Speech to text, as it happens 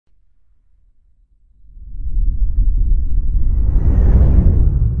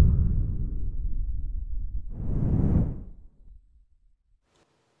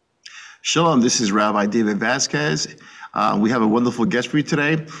Shalom, this is Rabbi David Vasquez. We have a wonderful guest for you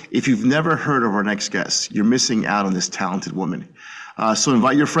today. If you've never heard of our next guest, you're missing out on this talented woman. So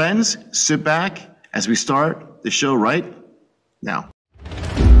invite your friends, sit back as we start the show right now.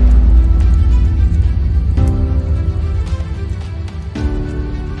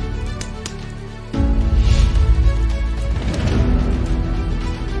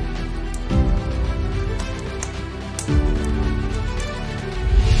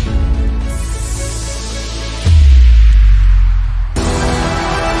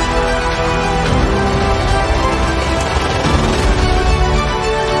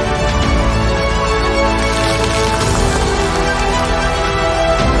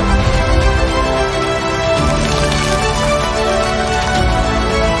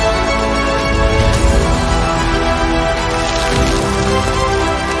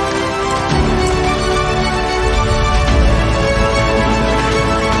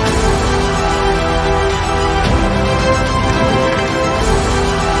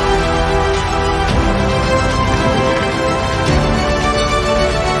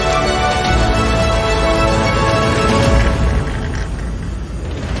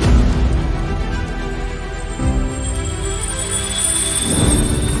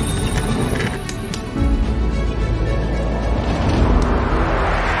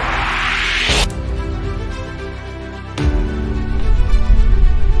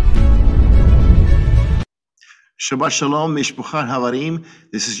 Shabbat Shalom, Mishpuchat Havarim.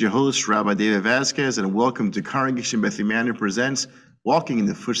 This is your host, Rabbi David Vasquez, and welcome to Congregation Beth Emmanuel Presents Walking in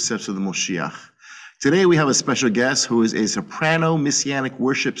the Footsteps of the Moshiach. Today we have a special guest who is a soprano, Messianic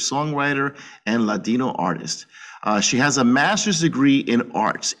worship songwriter, and Ladino artist. She has a master's degree in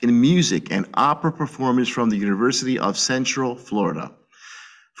arts, in music, and opera performance from the University of Central Florida.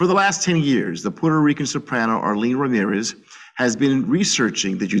 For the last 10 years, the Puerto Rican soprano Arleen Ramirez has been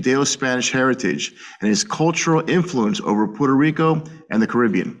researching the Judeo-Spanish heritage and its cultural influence over Puerto Rico and the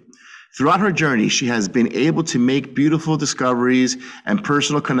Caribbean. Throughout her journey, she has been able to make beautiful discoveries and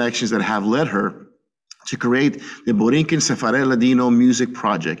personal connections that have led her to create the BorikenSpharad Ladino Music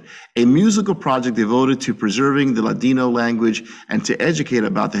Project, a musical project devoted to preserving the Ladino language and to educate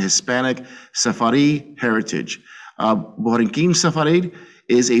about the Hispanic Sephardi heritage. BorikenSpharad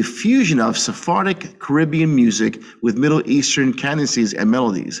is a fusion of Sephardic Caribbean music with Middle Eastern cadences and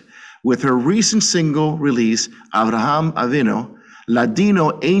melodies. With her recent single release, Avraham Avinu,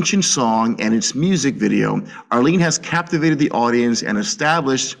 Ladino ancient song and its music video, Arleen has captivated the audience and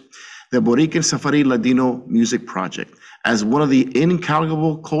established the BorikenSpharad Ladino Music Project as one of the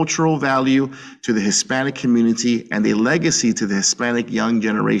incalculable cultural value to the Hispanic community and a legacy to the Hispanic young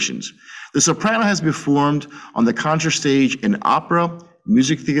generations. The soprano has performed on the concert stage in opera,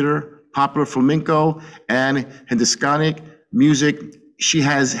 music theater, popular flamenco, and Hindustani music. She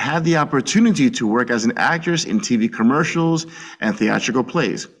has had the opportunity to work as an actress in TV commercials and theatrical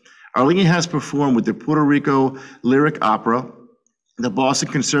plays. Arleen has performed with the Puerto Rico Lyric Opera, the Boston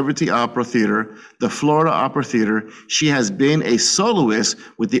Conservatory Opera Theater, the Florida Opera Theater. She has been a soloist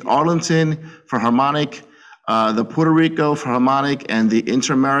with the Arlington Philharmonic, the Puerto Rico Philharmonic, and the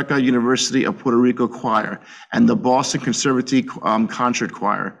Inter-America University of Puerto Rico Choir, and the Boston Conservatory Concert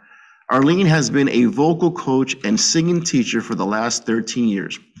Choir. Arleen has been a vocal coach and singing teacher for the last 13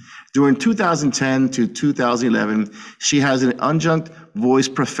 years. During 2010 to 2011, she has an adjunct voice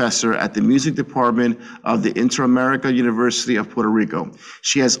professor at the music department of the Inter-America University of Puerto Rico.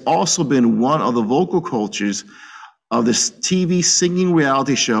 She has also been one of the vocal coaches of the TV singing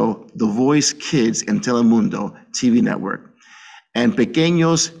reality show, The Voice Kids in Telemundo TV network, and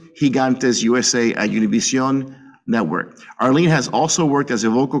Pequeños Gigantes USA at Univision Network. Arleen has also worked as a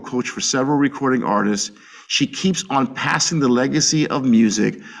vocal coach for several recording artists. She keeps on passing the legacy of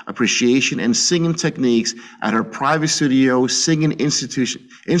music, appreciation, and singing techniques at her private studio, Singing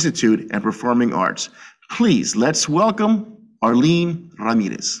Institute and Performing Arts. Please, let's welcome Arleen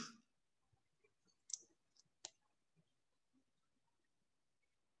Ramirez.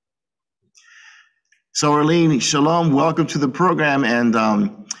 So Arleen, shalom, welcome to the program. And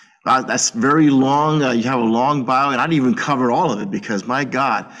that's very long. You have a long bio, and I didn't even cover all of it because, my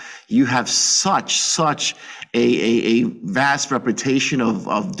God, you have such a vast reputation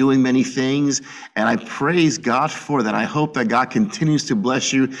of doing many things. And I praise God for that. I hope that God continues to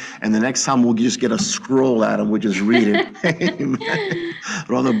bless you. And the next time we'll just get a scroll at him, we'll just read it. Amen.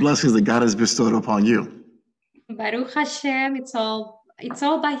 For all the blessings that God has bestowed upon you. Baruch Hashem, it's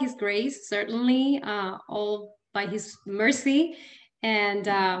all by His grace, certainly, all by His mercy.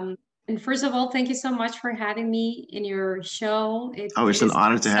 And first of all, thank you so much for having me in your show. It's an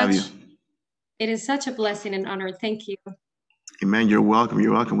honor to have you. It is such a blessing and honor. Thank you. Amen. You're welcome.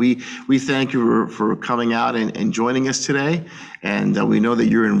 You're welcome. We thank you for coming out and joining us today. And we know that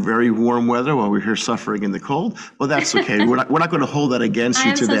you're in very warm weather while we're here suffering in the cold. Well, that's okay. We're not going to hold that against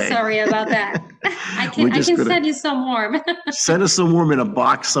you today. I'm so sorry about that. I can send you some warm. Send us some warm in a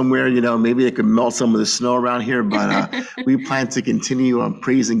box somewhere. Maybe it could melt some of the snow around here. But we plan to continue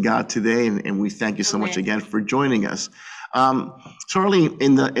praising God today, and we thank you so much again for joining us. So Arleen,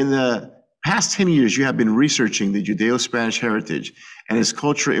 in the past 10 years, you have been researching the Judeo-Spanish heritage and its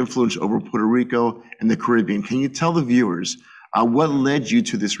cultural influence over Puerto Rico and the Caribbean. Can you tell the viewers what led you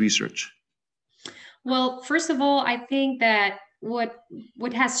to this research? Well, first of all, I think that what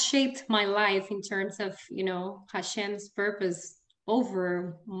has shaped my life in terms of, Hashem's purpose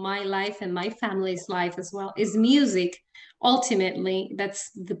over my life and my family's life as well is music. Ultimately,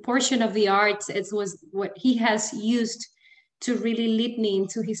 that's the portion of the arts. It was what he has used to really lead me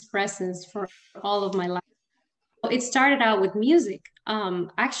into his presence for all of my life. It started out with music,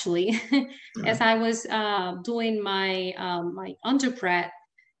 actually, as I was doing my my undergrad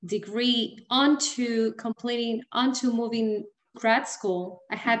degree onto moving grad school.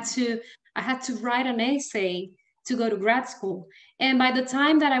 I had to write an essay to go to grad school. And by the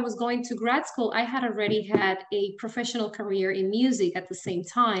time that I was going to grad school, I had already had a professional career in music at the same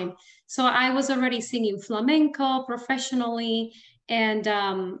time. So I was already singing flamenco professionally. And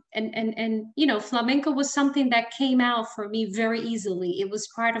flamenco was something that came out for me very easily. It was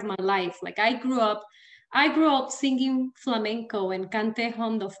part of my life. Like I grew up singing flamenco and cante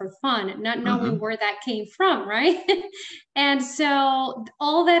hondo for fun, not knowing where that came from, right? And so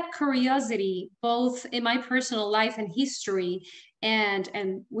all that curiosity, both in my personal life and history, and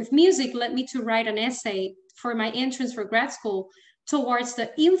with music, led me to write an essay for my entrance for grad school towards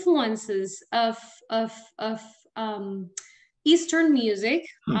the influences of Eastern music,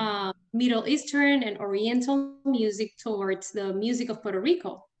 Middle Eastern and Oriental music towards the music of Puerto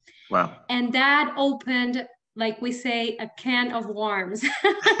Rico. Wow. And that opened, like we say, a can of worms,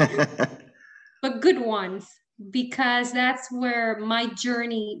 but good ones, because that's where my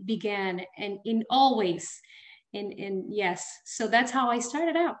journey began. And yes, so that's how I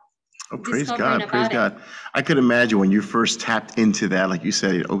started out. Oh, praise God, praise God. I could imagine when you first tapped into that, like you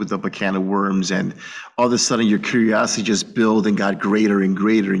said, it opened up a can of worms, and all of a sudden your curiosity just built and got greater and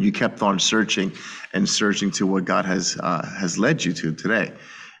greater, and you kept on searching to what God has led you to today.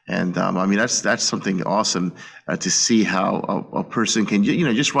 And I mean, that's something awesome to see how a person can,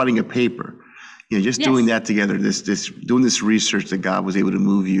 just writing a paper, just doing that together, doing this research that God was able to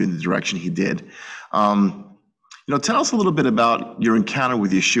move you in the direction he did. Tell us a little bit about your encounter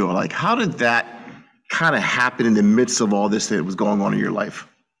with Yeshua. Like, how did that kind of happen in the midst of all this that was going on in your life?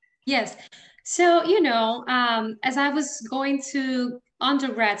 Yes. So, as I was going to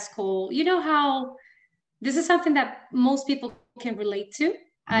undergrad school, how this is something that most people can relate to.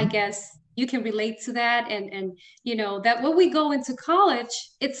 I guess you can relate to that. And that when we go into college,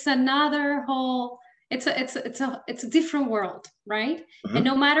 it's another whole, it's a different world, right? And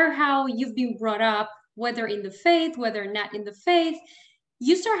no matter how you've been brought up, whether in the faith, whether not in the faith,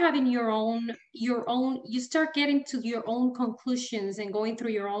 you start having you start getting to your own conclusions and going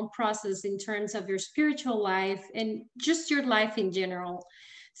through your own process in terms of your spiritual life and just your life in general.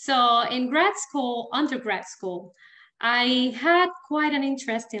 So in undergrad school, I had quite an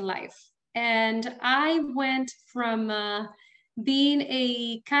interesting life. And I went from being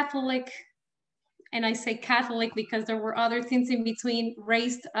a Catholic, and I say Catholic because there were other things in between,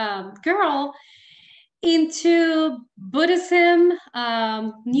 raised girl, into Buddhism,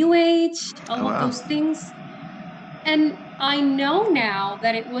 New Age, all of those things. And I know now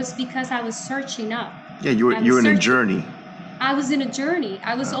that it was because I was searching up. Yeah, you were in a journey. I was in a journey.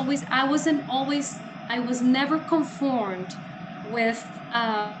 I was never conformed with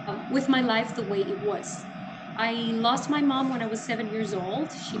my life the way it was. I lost my mom when I was 7 years old.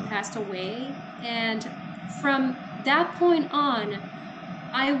 She passed away. And from that point on,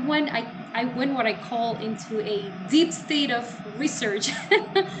 I went what I call into a deep state of research,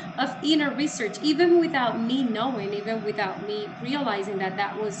 of inner research, even without me knowing, even without me realizing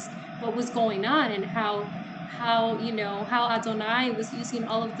that was what was going on, and how Adonai was using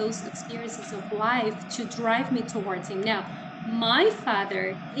all of those experiences of life to drive me towards him. Now, my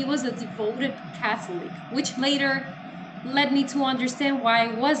father, he was a devoted Catholic, which later led me to understand why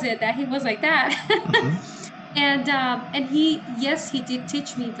was it that he was like that. And he did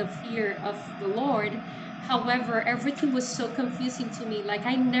teach me the fear of the Lord. However, everything was so confusing to me. Like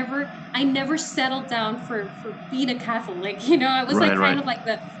I never settled down for being a Catholic. I was kind of like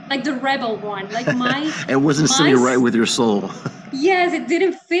the rebel one. Like it wasn't sitting right with your soul. Yes, it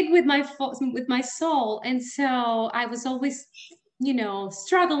didn't fit with my soul, and so I was always you know,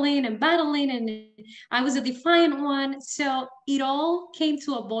 struggling and battling, and I was a defiant one. So it all came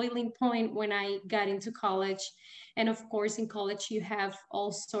to a boiling point when I got into college. And of course, in college, you have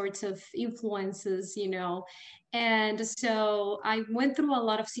all sorts of influences, you know. And so I went through a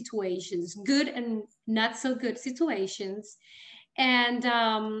lot of situations, good and not so good situations. And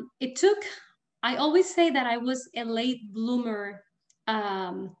it took, I always say that I was a late bloomer,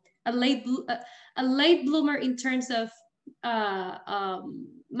 um, a late, a late bloomer in terms of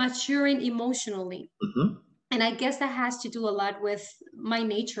maturing emotionally. Mm-hmm. And I guess that has to do a lot with my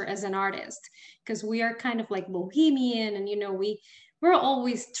nature as an artist, because we are kind of like bohemian, and you know, we're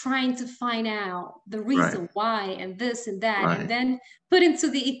always trying to find out the Right. reason why, and this and that, Right. and then put into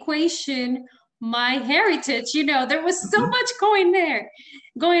the equation my heritage. You know, there was so Mm-hmm. much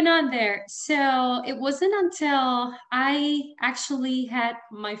going on there. So it wasn't until I actually had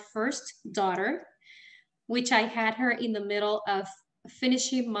my first daughter, which I had her in the middle of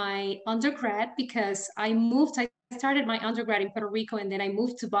finishing my undergrad, because I started my undergrad in Puerto Rico, and then I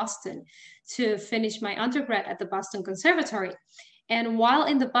moved to Boston to finish my undergrad at the Boston Conservatory. And while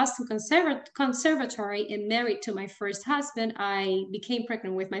in the Boston Conservatory and married to my first husband, I became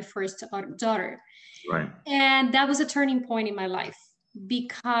pregnant with my first daughter. Right. And that was a turning point in my life,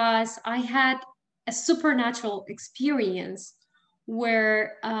 because I had a supernatural experience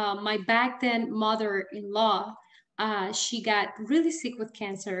where my back then mother-in-law, she got really sick with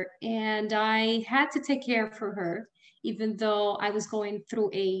cancer, and I had to take care of her, even though I was going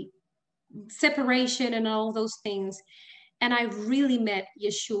through a separation and all those things. And I really met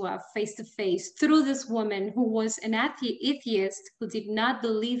Yeshua face to face through this woman who was an atheist who did not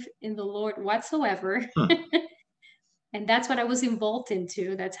believe in the Lord whatsoever. Huh. And that's what I was involved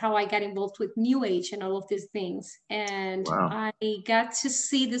into. That's how I got involved with New Age and all of these things. And Wow. I got to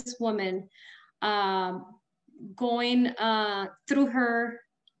see this woman um, going through her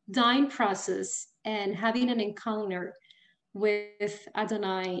dying process and having an encounter with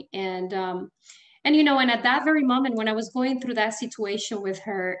Adonai. And you know, and at that very moment when I was going through that situation with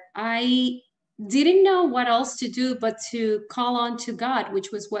her, I didn't know what else to do but to call on to God,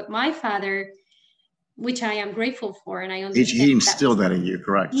 which was what my father, which I am grateful for, and I understand He instilled that in you,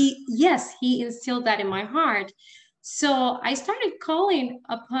 correct? he instilled that in my heart. So I started calling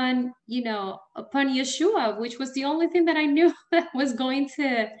upon, you know, upon Yeshua, which was the only thing that I knew that was going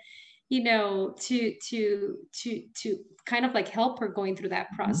to, you know, to kind of like help her going through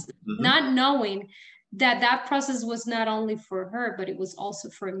that process, Mm-hmm. not knowing that that process was not only for her, but it was also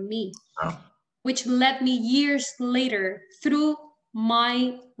for me. Wow. Which led me years later through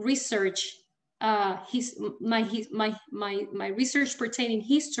my research, my research pertaining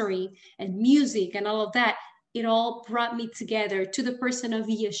history and music and all of that. It all brought me together to the person of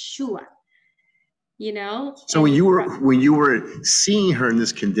Yeshua, you know. So when you were seeing her in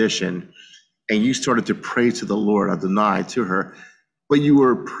this condition, and you started to pray to the Lord, Adonai, to her, but you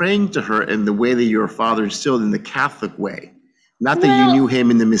were praying to her in the way that your father instilled, in the Catholic way. Not that you knew him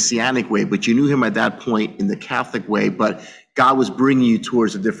in the Messianic way, but you knew him at that point in the Catholic way, but God was bringing you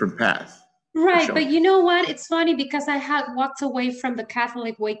towards a different path. Right, Sure. but you know what? It's funny because I had walked away from the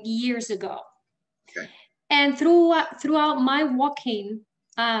Catholic way years ago. Okay. And throughout my walking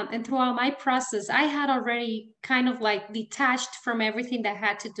and throughout my process, I had already kind of like detached from everything that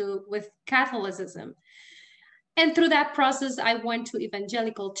had to do with Catholicism. And through that process, I went to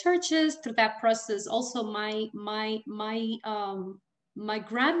evangelical churches. Through that process, also my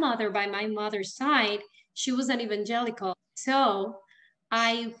grandmother by my mother's side, she was an evangelical. So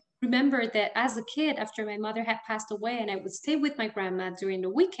I remember that as a kid, after my mother had passed away, and I would stay with my grandma during the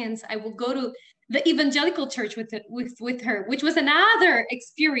weekends, I would go to the evangelical church with her, which was another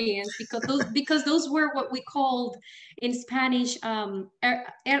experience, because those were what we called in Spanish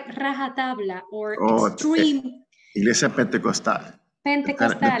rajatabla, or extreme. Iglesia Pentecostal.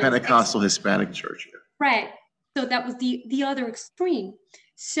 Pentecostal. The Pentecostal Hispanic church. Right. So that was the other extreme.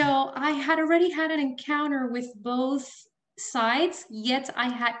 So I had already had an encounter with both sides, yet I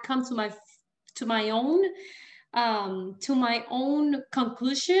had come to my own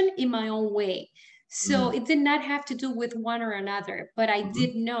conclusion in my own way. So it did not have to do with one or another, but I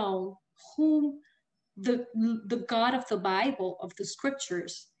did know whom the God of the Bible, of the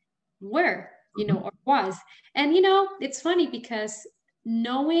scriptures, were, you know, or was. And you know, it's funny because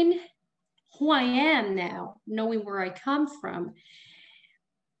knowing who I am now, knowing where I come from,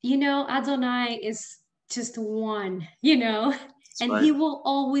 you know, Adonai is just one, you know, and he will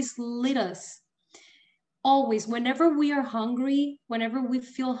always lead us. Always, whenever we are hungry, whenever we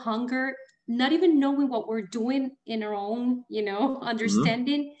feel hunger, not even knowing what we're doing in our own, you know,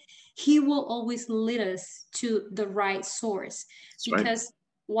 understanding, he will always lead us to the right source. That's Because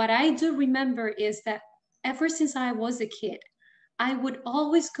right. what I do remember is that ever since I was a kid, I would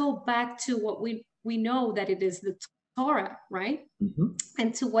always go back to what we know that it is the Torah, right? Mm-hmm.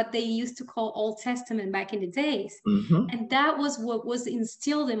 And to what they used to call Old Testament back in the days. Mm-hmm. And that was what was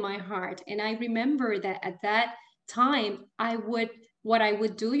instilled in my heart. And I remember that at that time, what I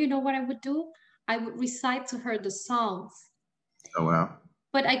would do, you know what I would do? I would recite to her the Psalms, Oh, wow.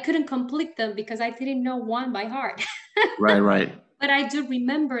 but I couldn't complete them because I didn't know one by heart. Right, right. But I do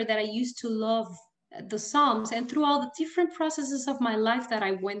remember that I used to love the Psalms, and through all the different processes of my life that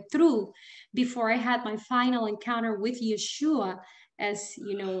I went through before I had my final encounter with Yeshua, as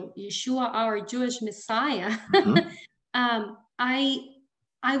you know, Yeshua, our Jewish Messiah. Mm-hmm.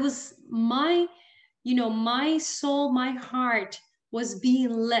 I was my soul, my heart was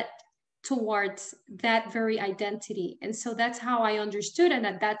being led towards that very identity. And so that's how I understood. And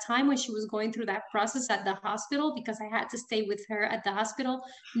at that time, when she was going through that process at the hospital, because I had to stay with her at the hospital,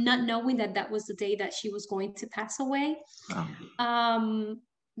 not knowing that that was the day that she was going to pass away. Wow.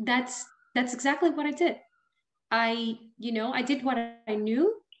 That's exactly what I did. I did what I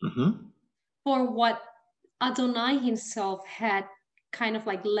knew Mm-hmm. for what Adonai himself had kind of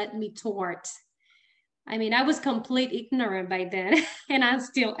like led me towards. I mean, I was complete ignorant by then, and I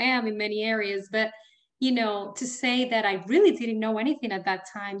still am in many areas. But, to say that I really didn't know anything at that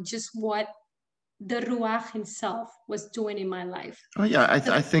time, just what the Ruach himself was doing in my life. Oh, yeah.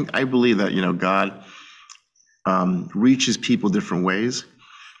 I believe that, God reaches people different ways.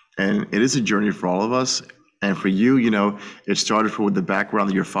 And it is a journey for all of us. And for you, it started with the background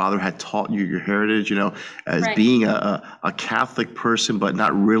that your father had taught you, your heritage, as Right. being a Catholic person, but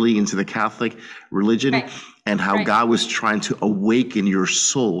not really into the Catholic religion, Right. and how Right. God was trying to awaken your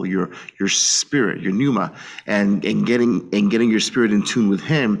soul, your spirit, your pneuma, and getting your spirit in tune with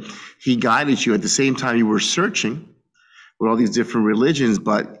Him. He guided you at the same time you were searching with all these different religions,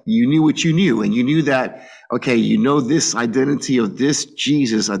 but you knew what you knew, and you knew that, okay, this identity of this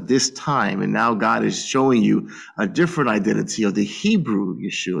Jesus at this time, and now God is showing you a different identity of the Hebrew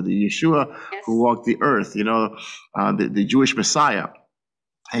Yeshua, the Yeshua Yes. who walked the earth, the Jewish Messiah.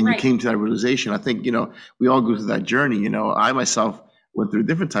 And you Right. came to that realization. I think, we all go through that journey. I myself went through a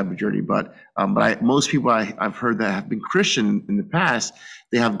different type of journey, but most people I've heard that have been Christian in the past,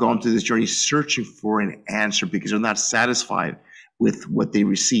 they have gone through this journey searching for an answer because they're not satisfied with what they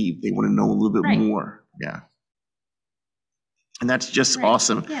received. They want to know a little bit Right. more. Yeah. And that's just Right.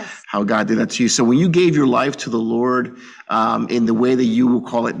 awesome Yes. how God did that to you. So when you gave your life to the Lord in the way that you will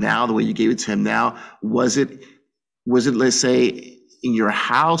call it now, the way you gave it to Him now, was it, let's say, in your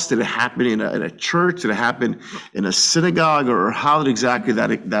house? Did it happen in a church? Did it happen in a synagogue? Or how did exactly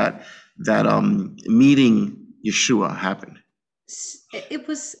that meeting Yeshua happen? It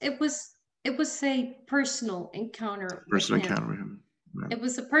was a personal encounter with Personal him. encounter with Him. Yeah. It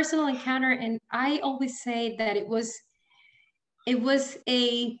was a personal encounter, and I always say that it was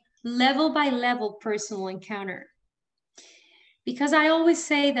a level by level personal encounter, because I always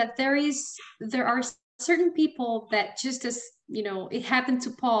say that there are certain people that, just as it happened to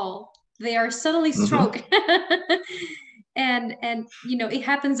Paul, they are suddenly struck. and it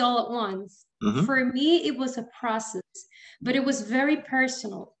happens all at once. Mhm. For me, it was a process, but it was very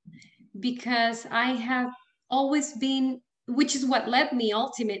personal, because I have always been, which is what led me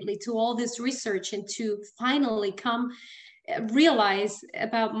ultimately to all this research and to finally come realize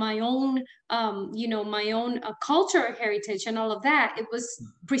about my own cultural heritage and all of that. It was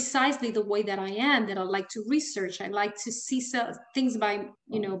precisely the way that I am, that I like to research. I like to see things by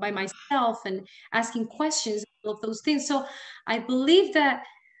myself and asking questions, all of those things. So I believe that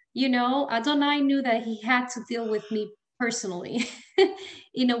Adonai knew that He had to deal with me personally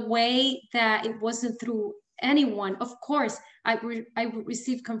in a way that it wasn't through anyone. Of course, I would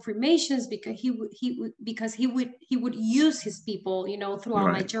receive confirmations, because he would use His people,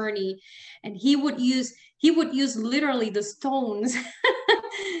 throughout my journey, and he would use literally the stones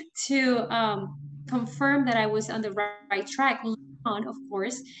to confirm that I was on the right track. On, of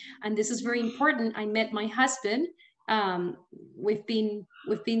course, and this is very important, I met my husband. We've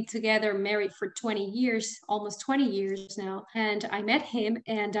been together, married for 20 years, almost 20 years now, and I met him,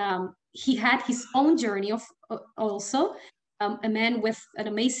 and he had his own journey of also. A man with an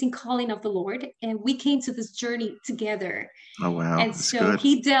amazing calling of the Lord, and we came to this journey together. Oh, wow. And That's so good.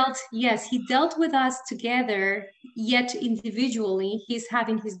 he dealt with us together, yet individually. He's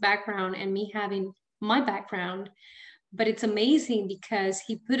having his background and me having my background. But it's amazing, because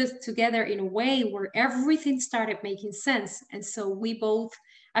he put us together in a way where everything started making sense. And so we both,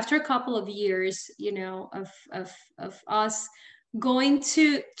 after a couple of years, of us trying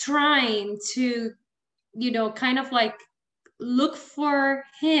to, kind of like look for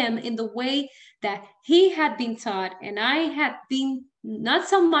him in the way that he had been taught, and I had been not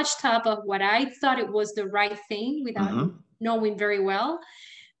so much taught of what I thought it was the right thing without knowing very well.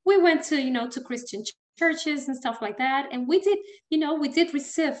 We went to, to Christian churches and stuff like that, and we did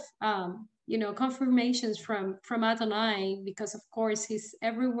receive confirmations from Adonai, because of course he's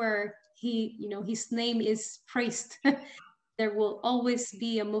everywhere. His name is praised. There will always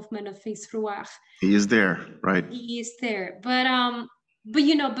be a movement of his ruach. He is there, right? He is there, but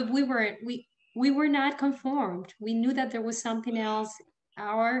we were not conformed. We knew that there was something else.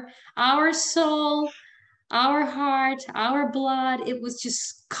 Our soul, our heart, our blood, it was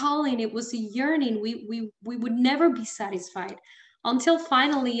just calling. It was a yearning. We would never be satisfied until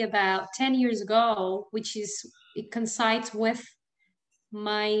finally, about 10 years ago, it coincides with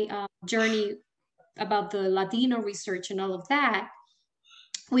my journey about the Ladino research and all of that.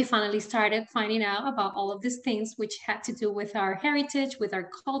 We finally started finding out about all of these things which had to do with our heritage, with our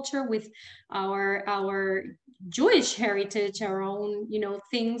culture, with our Jewish heritage, our own,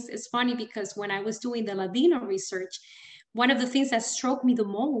 things. It's funny because when I was doing the Ladino research, one of the things that struck me the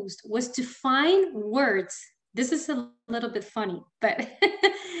most was to find words. This is a little bit funny, but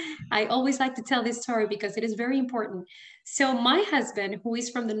I always like to tell this story because it is very important. So my husband, who is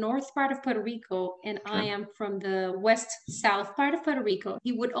from the north part of Puerto Rico, and I am from the west-south part of Puerto Rico,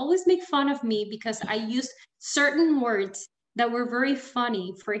 he would always make fun of me because I used certain words that were very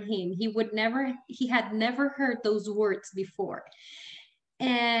funny for him. He had never heard those words before.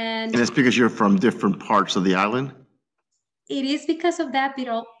 And it's because you're from different parts of the island? It is because of that, but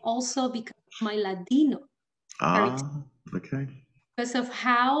also because of my Ladino. Okay. Because of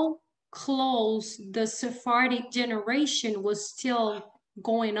how close the Sephardic generation was still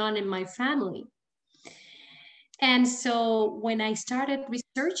going on in my family. And so when I started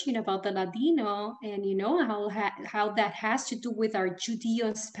researching about the Ladino, and how that has to do with our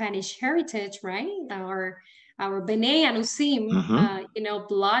Judeo-Spanish heritage, right? Our B'nai Anusim,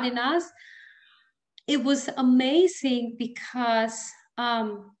 blood in us. It was amazing because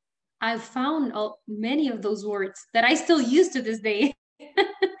I found many of those words that I still use to this day.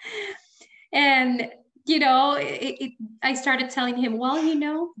 And, I started telling him, well,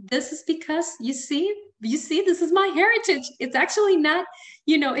 this is because you see, this is my heritage. It's actually not,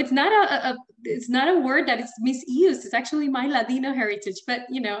 it's not a word that is misused. It's actually my Ladino heritage. But,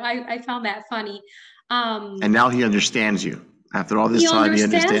 I found that funny. And now he understands you. After all this time, he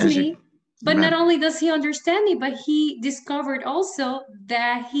understands you. But not only does he understand me, but he discovered also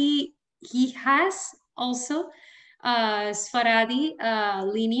that he has also Sephardi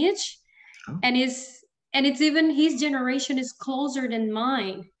lineage, and it's even his generation is closer than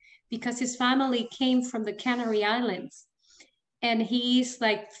mine because his family came from the Canary Islands, and he's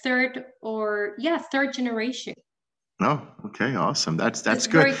like third generation. Oh, okay, awesome. That's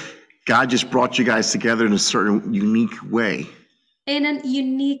good. God just brought you guys together in a certain unique way. In a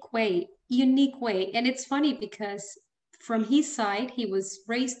unique way. And it's funny because from his side, he was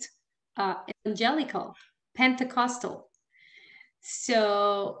raised evangelical, Pentecostal.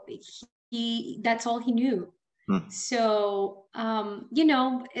 So that's all he knew. So,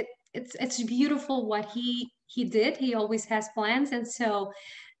 it's beautiful what he did. He always has plans. And so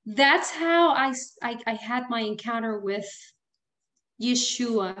that's how I had my encounter with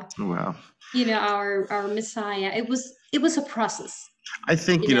Yeshua. Wow. Our Messiah. It was a process. I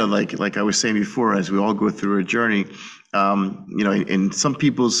think, like I was saying before, as we all go through a journey, in some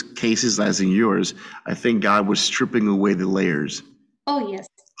people's cases, as in yours, I think God was stripping away the layers. Oh, yes.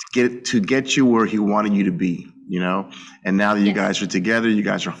 To get you where he wanted you to be, and now that you guys are together, you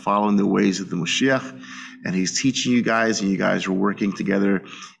guys are following the ways of the Moshiach, and he's teaching you guys, and you guys are working together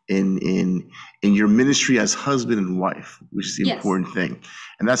in your ministry as husband and wife, which is the important thing.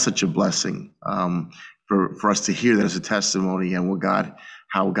 And that's such a blessing for us to hear that as a testimony, and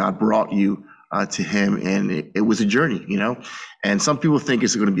how God brought you to him. And it was a journey, and some people think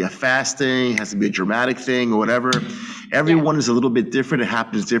it's going to be a fast thing, it has to be a dramatic thing or whatever. Everyone is a little bit different. It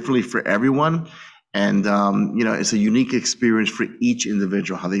happens differently for everyone. And, it's a unique experience for each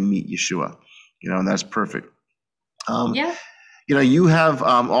individual, how they meet Yeshua, and that's perfect. You have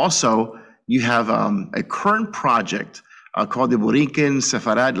a current project called the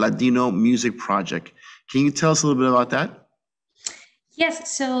BorikenSpharad Ladino Music Project. Can you tell us a little bit about that?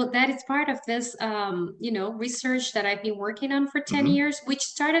 Yes, so that is part of this, research that I've been working on for 10 years, which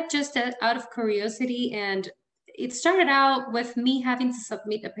started just out of curiosity. And it started out with me having to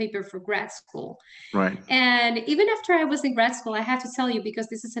submit a paper for grad school. Right. And even after I was in grad school, I have to tell you, because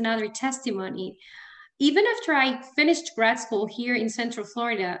this is another testimony, even after I finished grad school here in Central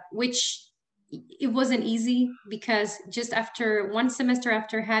Florida, which it wasn't easy because just after one semester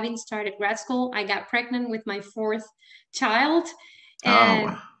after having started grad school, I got pregnant with my fourth child.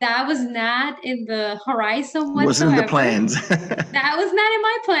 And that was not in the horizon whatsoever. Wasn't in the plans. That was not in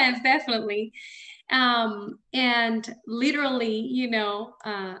my plans, definitely. And literally, you know,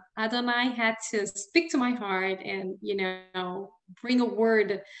 Adonai had to speak to my heart and, you know, bring a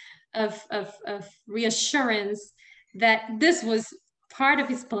word of reassurance that this was part of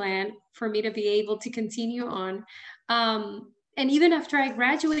his plan for me to be able to continue on. And even after I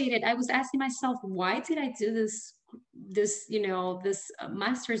graduated, I was asking myself, why did I do this, you know, this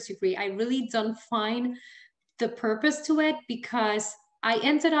master's degree? I really don't find the purpose to it, because I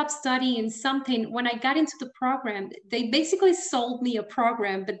ended up studying something. When I got into the program, they basically sold me a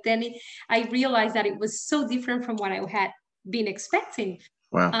program, but then I realized that it was so different from what I had been expecting.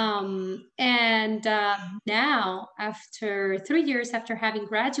 Wow. And now, after 3 years after having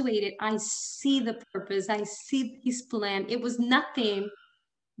graduated, I see the purpose. I see his plan. It was nothing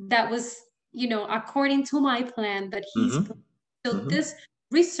that was, you know, according to my plan, but his plan. So this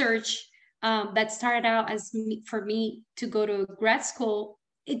research that started out as for me to go to grad school,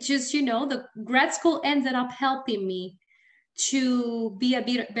 it just, you know, the grad school ended up helping me to be a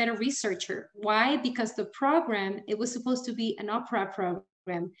better researcher. Why? Because the program, it was supposed to be an opera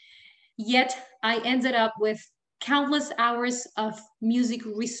program. Yet I ended up with countless hours of music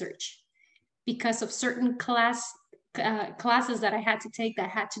research because of certain classes that I had to take that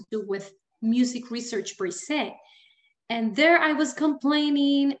had to do with music research per se. And there I was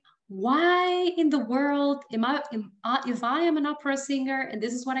complaining, why in the world if I am an opera singer and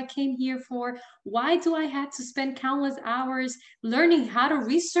this is what I came here for, why do I have to spend countless hours learning how to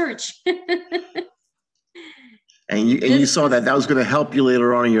research? And you saw that was going to help you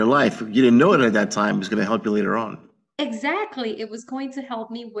later on in your life. You didn't know it at that time. It was going to help you later on. Exactly. It was going to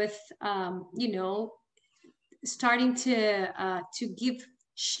help me with, you know, starting to give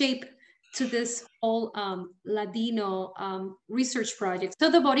shape to this whole Ladino research project. So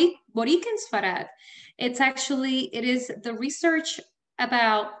the BorikenSpharad, it is the research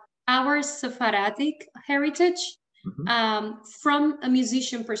about our Sephardic heritage from a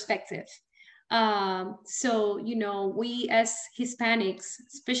musician perspective. So, you know, we as Hispanics,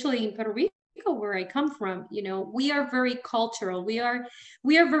 especially in Puerto Rico, where I come from, you know, we are very cultural. We are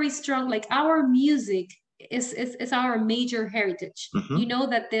very strong. Like our music is our major heritage. You know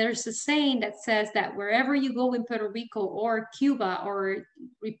that there's a saying that says that wherever you go in Puerto Rico or Cuba or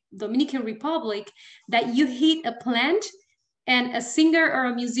Dominican Republic, that you hit a plant and a singer or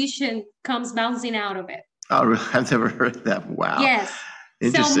a musician comes bouncing out of it. Oh, I've never heard that. Wow. Yes.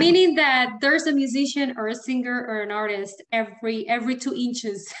 So meaning that there's a musician or a singer or an artist every 2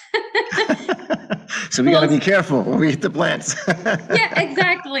 inches. So we got to be careful when we hit the plants. Yeah,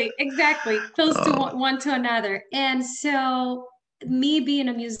 exactly. Close to one to another. And so me being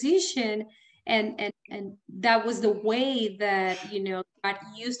a musician, and that was the way that, you know, God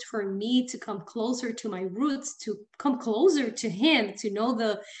used for me to come closer to my roots, to come closer to him, to know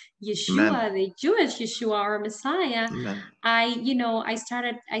the Yeshua, Amen. The Jewish Yeshua, our Messiah. Amen. I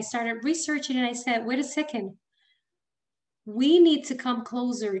started researching, and I said, wait a second, we need to come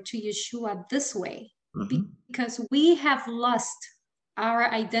closer to Yeshua this way, because we have lost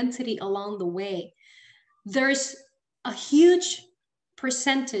our identity along the way. There's a huge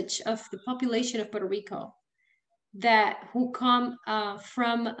percentage of the population of Puerto Rico who come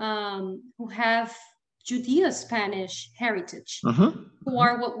who have Judeo-Spanish heritage, who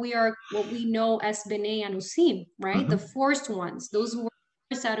are what we know as B'nai Anusim, right? The forced ones, those who were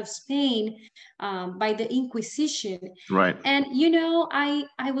forced out of Spain by the Inquisition. Right. And, you know,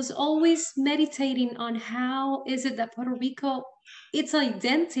 I was always meditating on how is it that Puerto Rico, its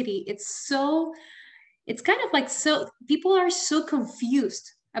identity, it's kind of like, so people are so confused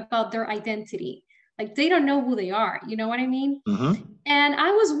about their identity. Like they don't know who they are. You know what I mean? And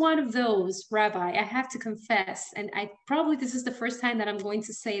I was one of those, Rabbi, I have to confess. And this is the first time that I'm going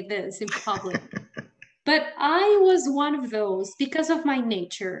to say this in public. But I was one of those, because of my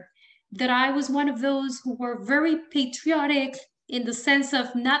nature, that I was one of those who were very patriotic, in the sense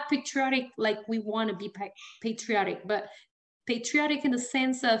of not patriotic like we want to be patriotic, but patriotic in the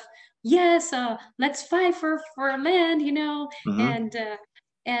sense of, yes, let's fight for our land, you know,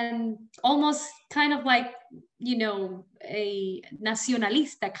 and almost kind of like, you know, a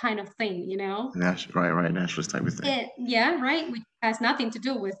nacionalista kind of thing, you know. Right, nationalist type of thing. Yeah, right, which has nothing to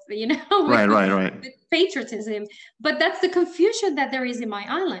do with, you know, with patriotism. But that's the confusion that there is in my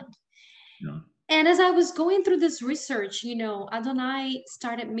island. Yeah. And as I was going through this research, Adonai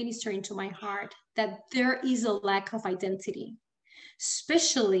started ministering to my heart that there is a lack of identity,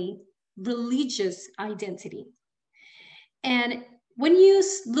 especially religious identity. And when you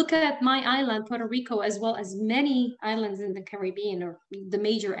look at my island, Puerto Rico, as well as many islands in the Caribbean or the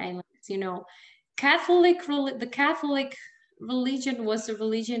major islands, the Catholic religion was a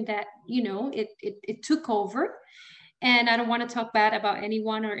religion that, it took over. And I don't want to talk bad about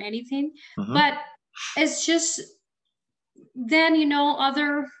anyone or anything, but it's just then,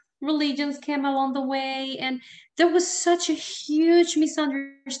 other religions came along the way, and there was such a huge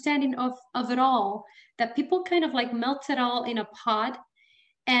misunderstanding of it all that people kind of like melted all in a pot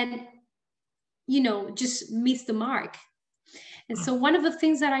and, just missed the mark. And so one of the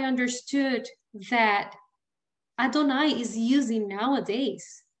things that I understood that Adonai is using nowadays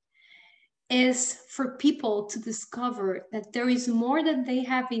is for people to discover that there is more than they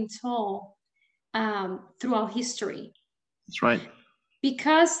have been told throughout history. That's right.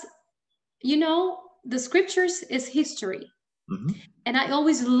 Because, the scriptures is history. And I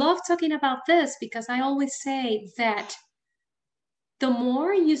always love talking about this because I always say that the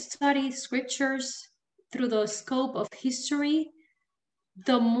more you study scriptures through the scope of history,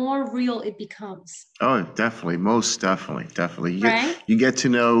 the more real it becomes. Oh, definitely. Most definitely. Right? You get to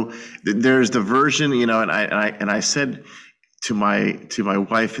know there's the version, and I said to my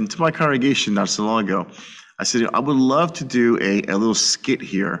wife and to my congregation not so long ago, I said, I would love to do a little skit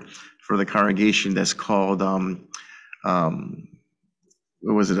here for the congregation that's called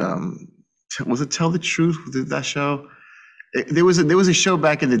what was it? Was it Tell the Truth? That show? There was a show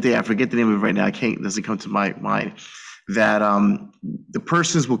back in the day. I forget the name of it right now. It doesn't come to my mind. That the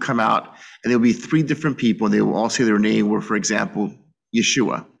persons will come out and there'll be 3 different people. And they will all say their name. Were, for example,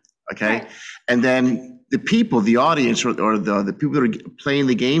 Yeshua. Okay, right. And then the people, the audience, or the people that are playing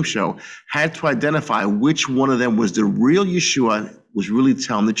the game show had to identify which one of them was the real Yeshua, was really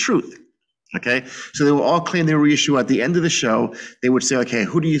telling the truth. Okay, so they will all claim they were Yeshua. At the end of the show, they would say, okay,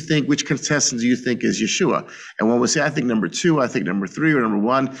 who do you think, which contestant do you think is Yeshua? And one would say, I think number 2, I think number 3, or number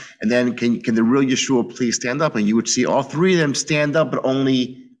 1. And then can the real Yeshua please stand up? And you would see all 3 of them stand up, but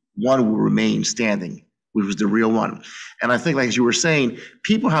only one will remain standing, which was the real one. And I think, like as you were saying,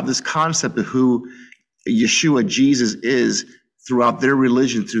 people have this concept of who Yeshua, Jesus, is throughout their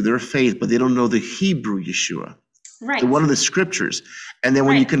religion, through their faith, but they don't know the Hebrew Yeshua. Right. One of the scriptures. And then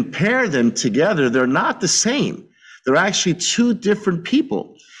when you compare them together, they're not the same. They're actually 2 different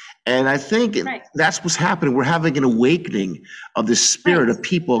people. And I think that's what's happening. We're having an awakening of the spirit of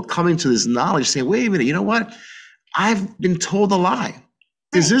people coming to this knowledge, saying, wait a minute, you know what? I've been told a lie.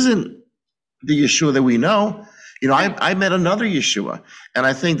 This isn't the Yeshua that we know. I met another Yeshua. And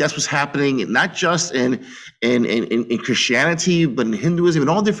I think that's what's happening, not just in Christianity, but in Hinduism and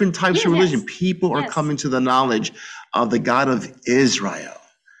all different types of religion. People are coming to the knowledge of the God of Israel.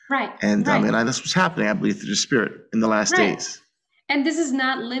 Right. And that's what's happening, I believe, through the Spirit in the last days. And this is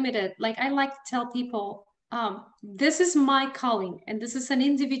not limited. Like I like to tell people, this is my calling, and this is an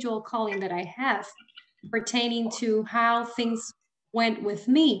individual calling that I have pertaining to how things went with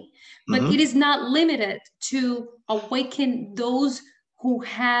me. But it is not limited to awaken those who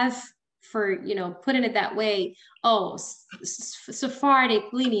have, for, putting it that way, Sephardic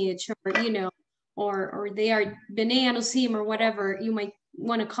lineage, or they are B'nai Anusim, or whatever you might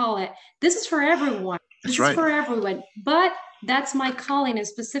want to call it. This is for everyone. This is for everyone. But that's my calling, and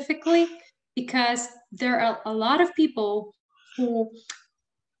specifically because there are a lot of people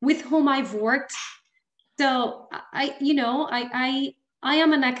with whom I've worked. So I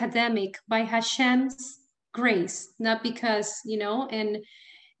am an academic by Hashem's grace, not because, and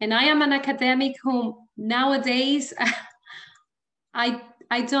I am an academic whom nowadays I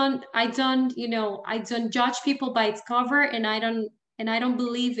don't judge people by its cover, and I don't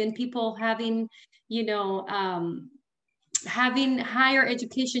believe in people having, having higher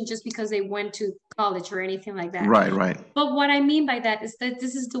education just because they went to college or anything like that. Right. But what I mean by that is that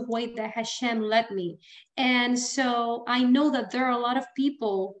this is the way that Hashem led me. And so I know that there are a lot of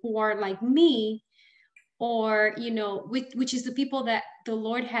people who are like me, or, which is the people that the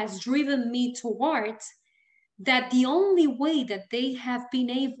Lord has driven me towards, that the only way that they have been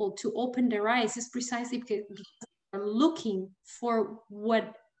able to open their eyes is precisely because they're looking for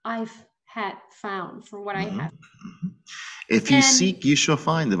what I've had found, for what I have. If you seek, you shall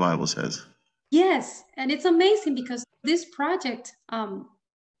find, the Bible says. Yes, and it's amazing because this project, I'm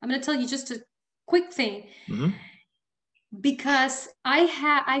going to tell you just a quick thing, because I've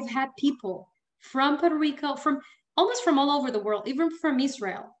had people from Puerto Rico, almost from all over the world, even from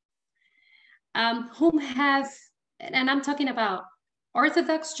Israel, whom have, and I'm talking about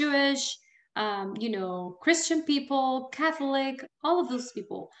Orthodox Jewish, you know, Christian people, Catholic, all of those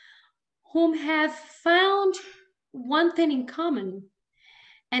people whom have found one thing in common,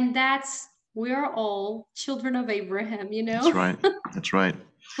 and that's we're all children of Abraham, you That's know, right. That's right.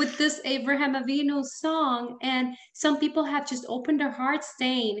 with this Abraham Avinu song. And some people have just opened their hearts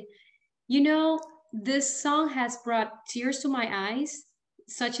saying, you know, this song has brought tears to my eyes,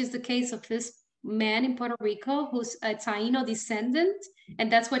 such is the case of this man in Puerto Rico who's a Taino descendant,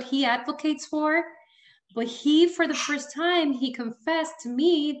 and that's what he advocates for. But he, for the first time, he confessed to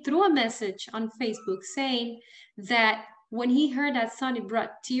me through a message on Facebook saying that when he heard that song, it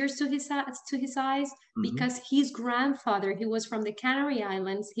brought tears to his eyes because his grandfather, he was from the Canary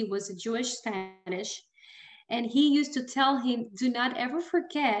Islands, he was a Jewish Spanish, and he used to tell him, do not ever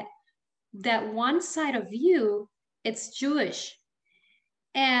forget that one side of you, it's Jewish.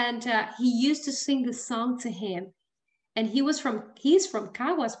 And he used to sing the song to him. And he's from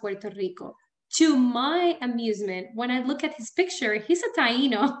Caguas, Puerto Rico. To my amusement, when I look at his picture, he's a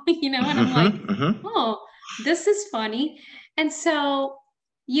Taino, you know, and I'm like, oh, this is funny. And so,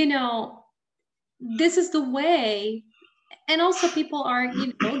 you know, this is the way. And also people are,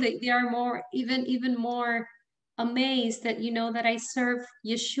 you know, they are more, even more amazed that, you know, that I serve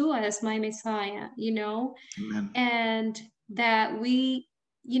Yeshua as my Messiah, you know, Amen. and that we,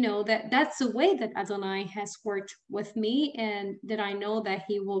 you know, that's the way that Adonai has worked with me, and that I know that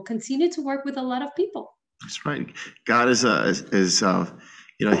he will continue to work with a lot of people. That's right. God is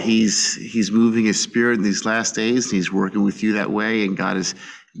you know, he's moving his spirit in these last days, and he's working with you that way, and God is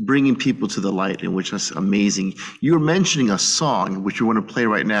bringing people to the light, in which is amazing. You were mentioning a song, which we want to play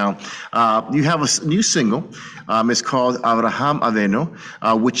right now. You have a new single. It's called Avraham Avenu,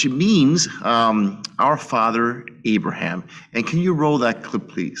 which means our father Abraham. And can you roll that clip,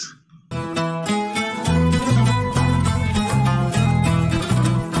 please?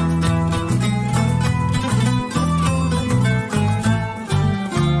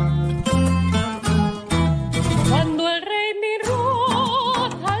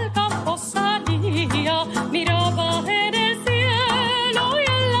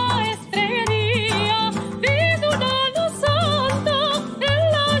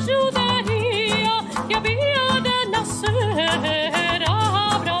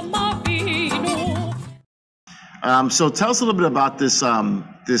 So tell us a little bit about this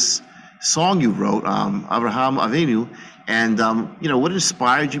this song you wrote, Avraham Avenu, and you know, what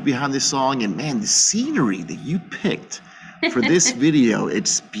inspired you behind this song? And man, the scenery that you picked for this video,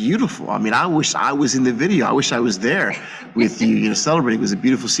 it's beautiful. I mean, I wish I was in the video. I wish I was there with you, you know, celebrating. It was a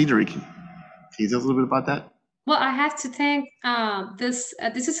beautiful scenery. Can you tell us a little bit about that? Well, I have to thank this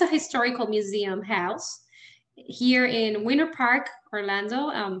is a historical museum house here in Winter Park,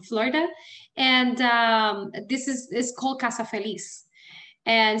 Orlando, Florida, and this is called Casa Feliz.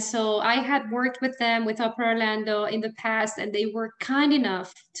 And so I had worked with them, with Opera Orlando in the past, and they were kind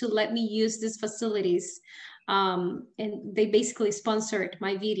enough to let me use these facilities. And they basically sponsored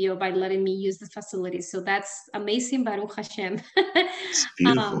my video by letting me use the facilities. So that's amazing, Baruch Hashem. It's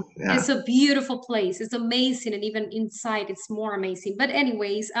beautiful. Yeah. It's a beautiful place. It's amazing. And even inside, it's more amazing. But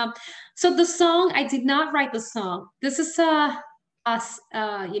anyways, so the song, I did not write the song. This is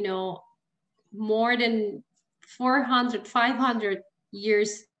you know, more than 400, 500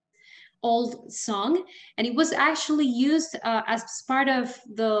 years old song, and it was actually used as part of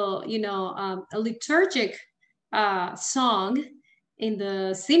the, you know, a liturgic song in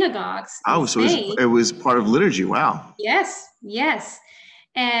the synagogues. Oh, so it was part of liturgy. Wow. Yes, yes.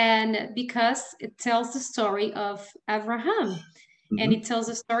 And because it tells the story of Abraham, and it tells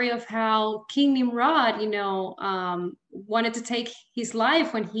the story of how King Nimrod, you know, wanted to take his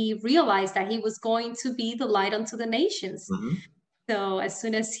life when he realized that he was going to be the light unto the nations. So as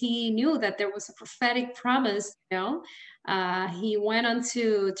soon as he knew that there was a prophetic promise, you know, he went on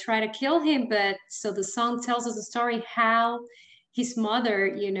to try to kill him. But so the song tells us the story how his mother,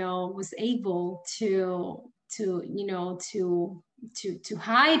 you know, was able to you know, to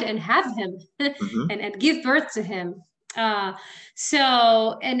hide and have him and give birth to him.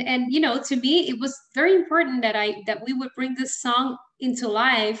 So and you know, to me it was very important that we would bring this song into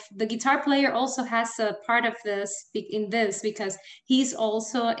life. The guitar player also has a part of this in this, because he's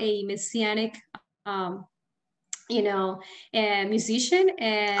also a Messianic you know, a musician.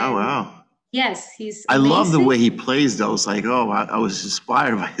 And oh wow. Yes, he's amazing. I love the way he plays though. It's like, oh, I was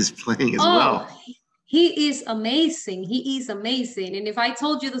inspired by his playing as well. He is amazing. He is amazing. And if I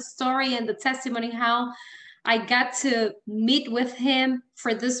told you the story and the testimony how I got to meet with him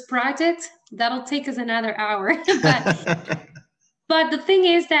for this project, that'll take us another hour. but the thing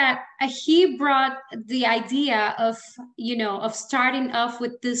is that he brought the idea of, of starting off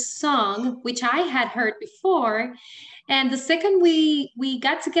with this song, which I had heard before. And the second we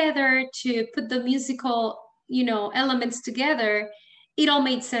got together to put the musical, elements together, it all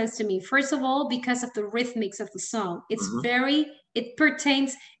made sense to me. First of all, because of the rhythmics of the song. It's very, it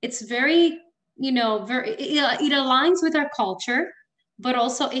aligns with our culture, but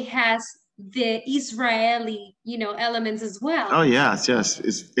also it has the Israeli, elements as well. Oh yes.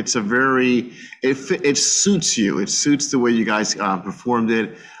 It's a very, it suits you. It suits the way you guys performed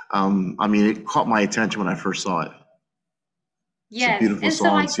it. I mean, it caught my attention when I first saw it. Yes, and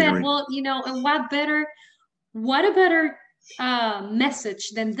so I said, well, and what a better message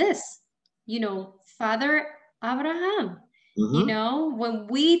than this, Father Abraham. When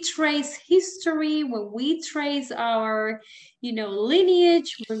we trace history, when we trace our,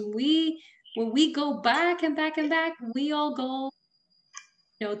 lineage, when we go back and back and back, we all go,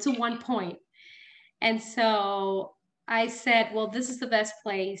 to one point. And so I said, well, this is the best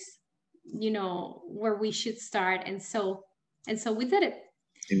place, where we should start. And so we did it.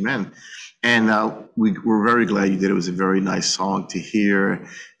 Amen. And we're very glad you did. It was a very nice song to hear.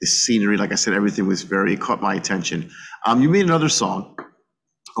 The scenery, like I said, everything was it caught my attention. You made another song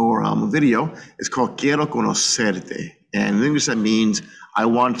or a video. It's called Quiero Conocerte. And in English, that means I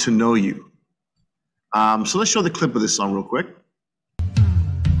want to know you. So let's show the clip of this song real quick.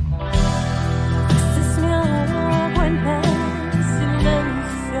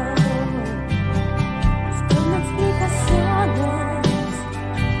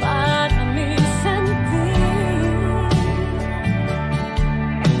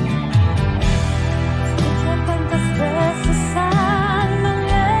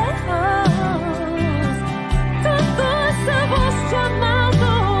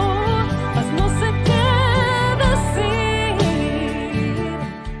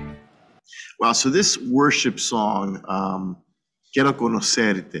 Wow, so this worship song, Quiero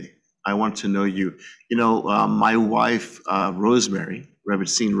Conocerte, I want to know you. My wife, Rosemary,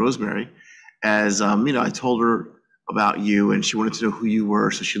 Reverend Rosemary, as, I told her about you and she wanted to know who you were,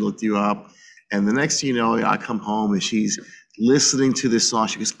 so she looked you up. And the next thing you know, I come home and she's listening to this song.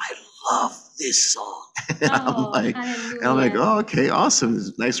 She goes, I love this song. And I'm like, oh, okay, awesome. This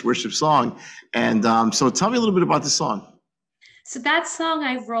is a nice worship song. And so tell me a little bit about this song. So that song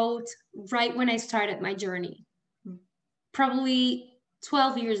I wrote right when I started my journey, probably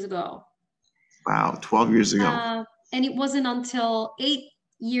 12 years ago. Wow, 12 years ago. And it wasn't until 8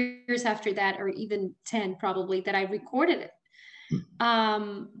 years after that, or even 10 probably, that I recorded it.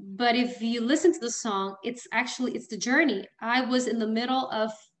 But if you listen to the song, it's the journey. I was in the middle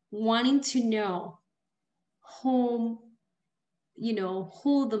of wanting to know who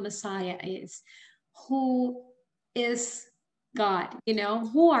the Messiah is, who is God,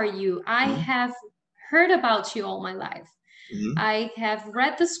 who are you? I have heard about you all my life. I have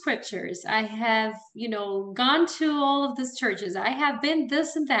read the scriptures. I have, gone to all of these churches. I have been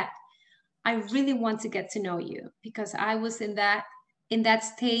this and that. I really want to get to know you, because I was in that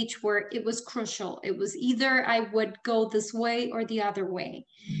stage where it was crucial. It was either I would go this way or the other way.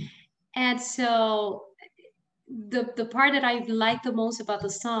 And so the part that I like the most about the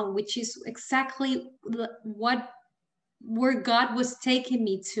song, which is exactly where God was taking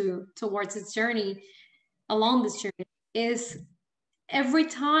me towards this journey, along this journey, is every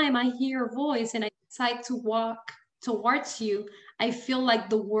time I hear your voice and I decide to walk towards you, I feel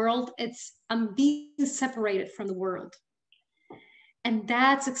like I'm being separated from the world. And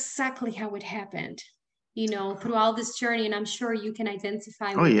that's exactly how it happened, throughout this journey. And I'm sure you can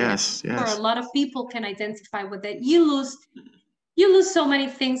identify with yes. Or a lot of people can identify with it. You lose so many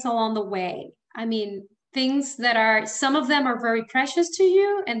things along the way. I mean, things that some of them are very precious to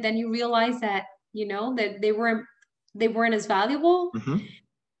you, and then you realize that that they weren't as valuable.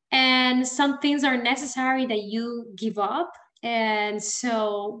 And some things are necessary that you give up. And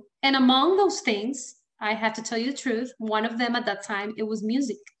among those things, I have to tell you the truth, one of them at that time, it was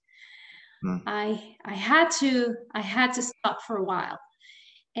music. I had to stop for a while,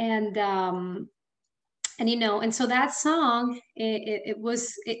 and so that song,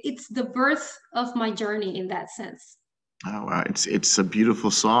 it's the birth of my journey in that sense. Oh, wow. It's a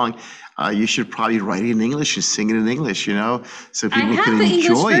beautiful song. You should probably write it in English and sing it in English, so people can enjoy it. I have the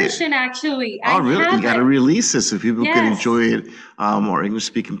English version, actually. Oh, really? You got to release it so people can enjoy it, or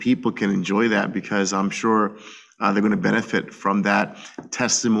English-speaking people can enjoy that, because I'm sure they're going to benefit from that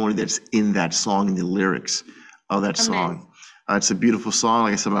testimony that's in that song and the lyrics of that song. It's a beautiful song.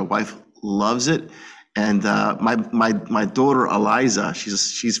 Like I said, my wife loves it. And my daughter, Eliza,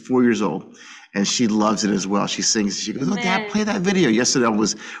 she's 4 years old. and she loves it as well. She sings. She goes, "Oh, Dad, Man. play that video." Yesterday, I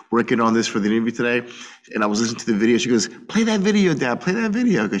was working on this for the interview today, and I was listening to the video. She goes, "Play that video, Dad. Play that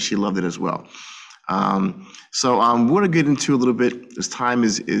video," because she loved it as well. We want to get into a little bit, as time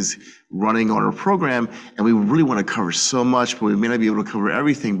is running on our program, and we really want to cover so much, but we may not be able to cover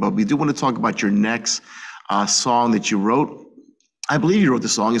everything. But we do want to talk about your next song that you wrote. I believe you wrote the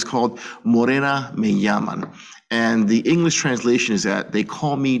song. It's called Morena Me Llaman. And the English translation is that they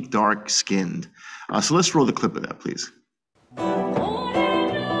call me dark-skinned. So let's roll the clip of that, please.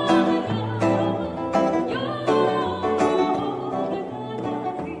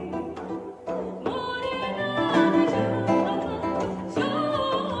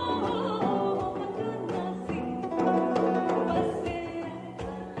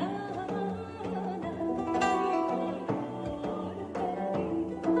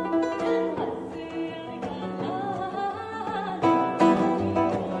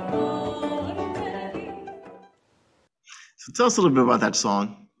 So tell us a little bit about that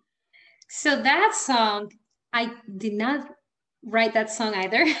song. So that song, I did not write that song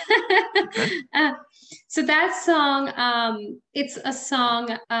either. Okay. So that song, it's a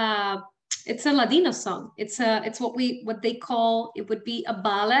song. It's a Ladino song. It's what they call, it would be a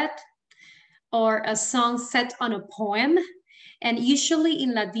ballad or a song set on a poem. And usually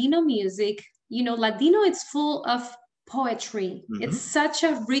in Ladino music, Ladino, it's full of poetry. Mhm. It's such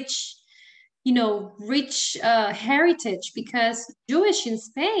a rich heritage, because Jewish in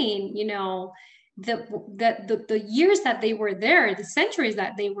Spain, the years that they were there, the centuries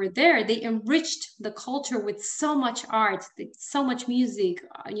that they were there, they enriched the culture with so much art, so much music,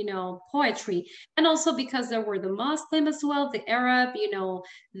 poetry, and also because there were the Muslim as well, the Arab,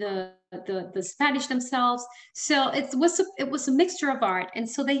 the Spanish themselves. So it was a mixture of art, and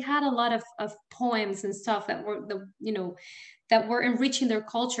so they had a lot of poems and stuff that were that were enriching their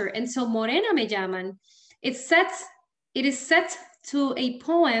culture. And so Morena Me Llaman, it is set to a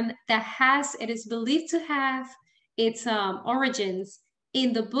poem that it is believed to have its origins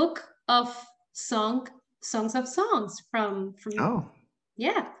in the book of Songs of Songs from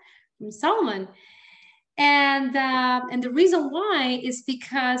Solomon. And the reason why is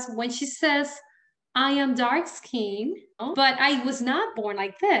because when she says, "I am dark skinned, but I was not born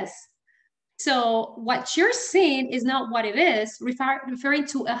like this." So what you're seeing is not what it is, referring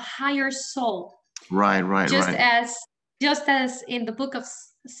to a higher soul. Right. Just as in the book of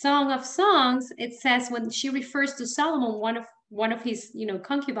Song of Songs, it says, when she refers to Solomon, one of his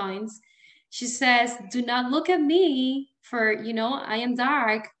concubines, she says, "Do not look at me, for I am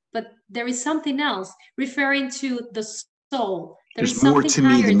dark, but there is something else," referring to the soul. There's more to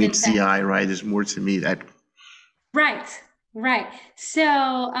me than meets the eye, right? There's more to me that. Right.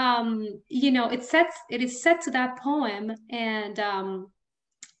 So, it is set to that poem, and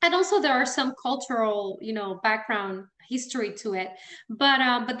also there are some cultural, background history to it, but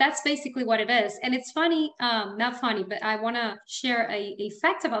that's basically what it is. And it's funny, not funny, but I want to share a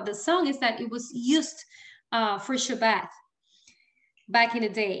fact about the song, is that it was used for Shabbat back in the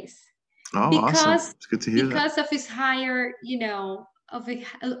days. Oh, awesome. It's good to hear because of its higher, of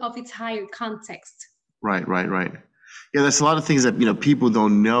its higher context. Right. Yeah, that's a lot of things that people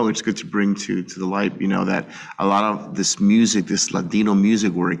don't know. It's good to bring to the light, that a lot of this music, this Ladino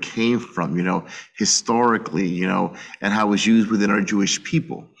music, where it came from, historically, and how it was used within our Jewish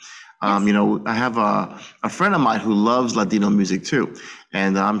people. Yes. I have a friend of mine who loves Ladino music too,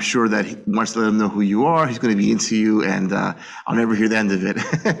 and I'm sure that once let him know who you are, he's going to be into you, and I'll never hear the end of it.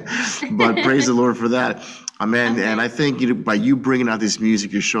 But praise the Lord for that. Amen. Okay. And I think by you bringing out this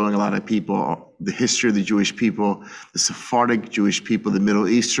music, you're showing a lot of people the history of the Jewish people, the Sephardic Jewish people, the Middle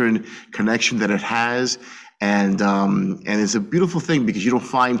Eastern connection that it has. And it's a beautiful thing, because you don't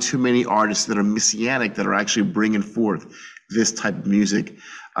find too many artists that are Messianic that are actually bringing forth this type of music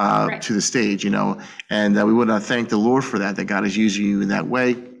to the stage, And we want to thank the Lord for that God is using you in that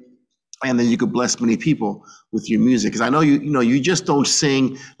way. And then you could bless many people with your music. Because I know you just don't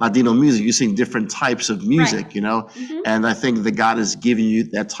sing Ladino music, you sing different types of music, Mm-hmm. And I think that God has given you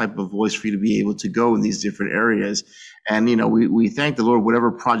that type of voice for you to be able to go in these different areas. And, we thank the Lord, whatever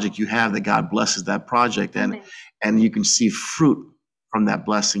project you have, that God blesses that project, and you can see fruit from that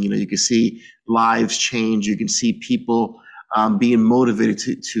blessing. You can see lives change. You can see people being motivated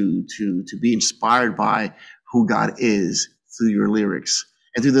to be inspired by who God is through your lyrics.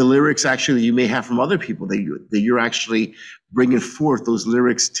 And through the lyrics, actually, you may have from other people that you're actually bringing forth those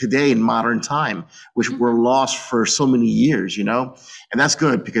lyrics today in modern time, which were lost for so many years, And that's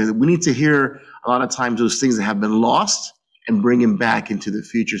good, because we need to hear a lot of times those things that have been lost and bring them back into the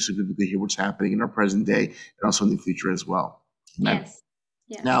future, so people can hear what's happening in our present day and also in the future as well. Amen.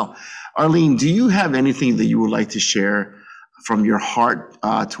 Yes. Now, Arleen, do you have anything that you would like to share from your heart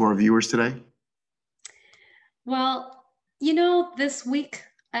to our viewers today? Well, this week,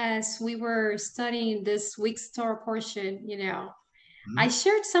 as we were studying this week's Torah portion, I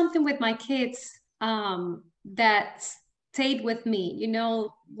shared something with my kids that stayed with me.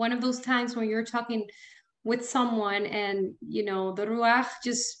 One of those times when you're talking with someone and, the Ruach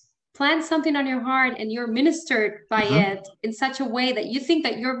just plants something on your heart and you're ministered by it in such a way that you think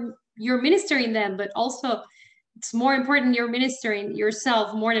that you're ministering them, but also it's more important you're ministering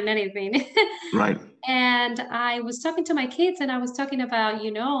yourself more than anything. Right. And I was talking to my kids and I was talking about,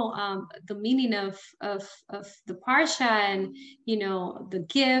 the meaning of the parsha and, the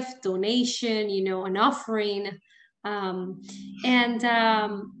gift, donation, an offering. And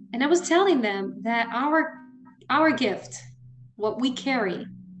I was telling them that our gift, what we carry,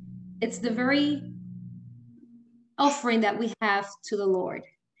 it's the very offering that we have to the Lord.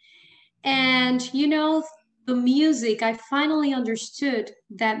 And, the music, I finally understood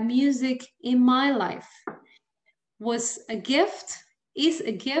that music in my life was a gift, is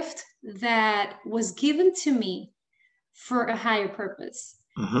a gift that was given to me for a higher purpose,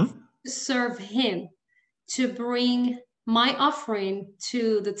 to serve Him, to bring my offering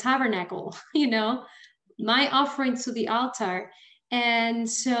to the tabernacle, my offering to the altar. And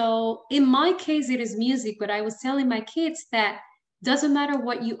so in my case, it is music, but I was telling my kids that doesn't matter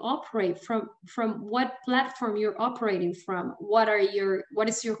what you operate from what platform you're operating from, what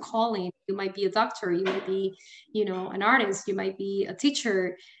is your calling. You might be a doctor, you might be, an artist, you might be a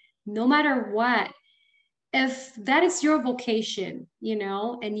teacher, no matter what. If that is your vocation,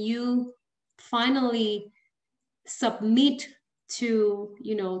 and you finally submit to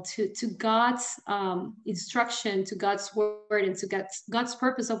God's instruction, to God's word, and to God's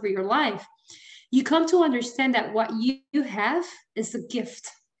purpose over your life, you come to understand that what you have is a gift.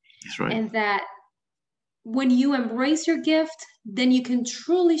 That's right. And that when you embrace your gift, then you can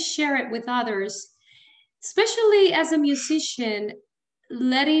truly share it with others, especially as a musician,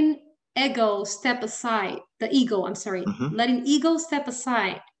 letting ego step aside, letting ego step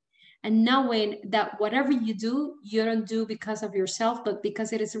aside, and knowing that whatever you do, you don't do because of yourself, but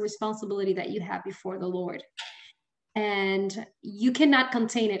because it is a responsibility that you have before the Lord. And you cannot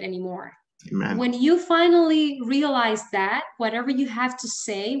contain it anymore. Amen. When you finally realize that whatever you have to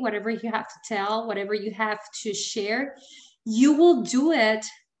say, whatever you have to tell, whatever you have to share, you will do it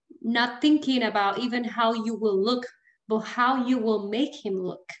not thinking about even how you will look, but how you will make Him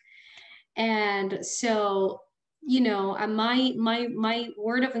look. And so, my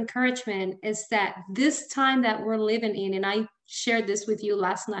word of encouragement is that this time that we're living in, and I shared this with you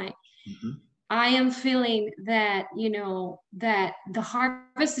last night, I am feeling that, that the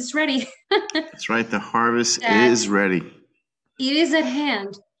harvest is ready. That's right. The harvest is ready. It is at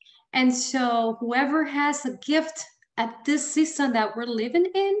hand. And so whoever has a gift at this season that we're living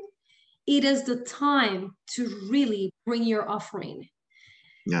in, it is the time to really bring your offering.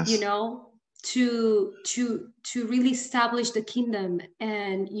 Yes. To really establish the kingdom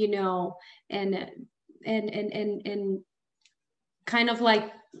and, and kind of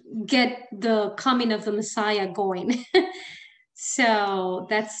like get the coming of the Messiah going. So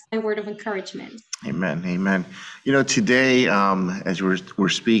that's my word of encouragement. Amen. Amen. Today, as we're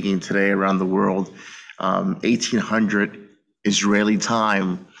speaking today around the world, 1800 Israeli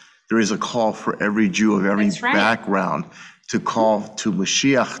time, there is a call for every Jew of every background to call to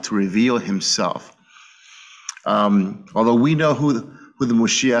Moshiach to reveal himself. Although we know who the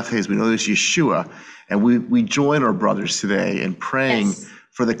Moshiach is, we know it's Yeshua, and we join our brothers today in praying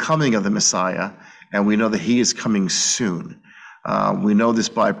for the coming of the Messiah, and we know that he is coming soon. We know this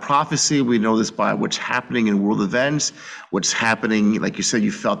by prophecy. We know this by what's happening in world events, what's happening, like you said,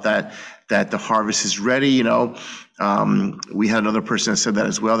 you felt that the harvest is ready. We had another person that said that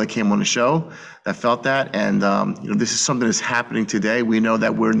as well, that came on the show, that felt that. And, this is something that's happening today. We know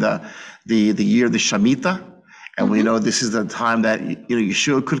that we're in the year of the Shemitah. And we know this is the time that,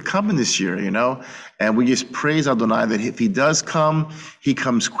 Yeshua could come in this year, and we just praise Adonai that if he does come, he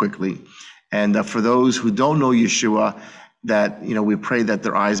comes quickly. And for those who don't know Yeshua, that, we pray that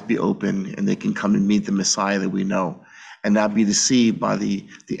their eyes be open and they can come and meet the Messiah that we know and not be deceived by the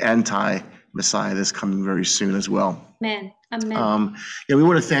anti-Messiah that's coming very soon as well. Amen. Amen. We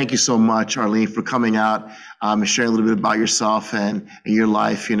want to thank you so much, Arleen, for coming out and sharing a little bit about yourself and your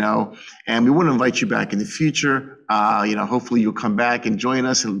life, and we want to invite you back in the future. Hopefully you'll come back and join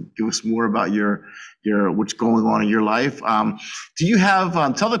us and give us more about your what's going on in your life. Do you have,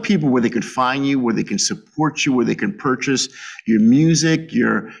 tell the people where they can find you, where they can support you, where they can purchase your music,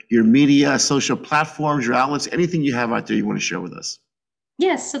 your media, social platforms, your outlets, anything you have out there you want to share with us?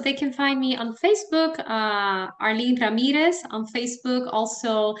 Yes, so they can find me on Facebook, Arleen Ramirez on Facebook.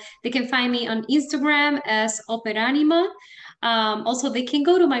 Also, they can find me on Instagram as Operanima. Also, they can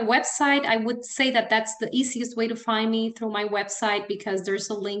go to my website. I would say that that's the easiest way to find me, through my website, because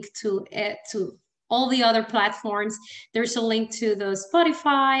there's a link to it, to all the other platforms. There's a link to the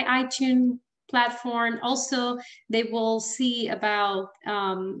Spotify, iTunes platform. Also, they will see about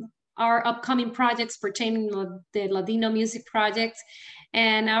our upcoming projects pertaining to the Ladino Music Project,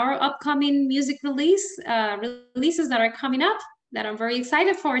 and our upcoming music releases that are coming up that I'm very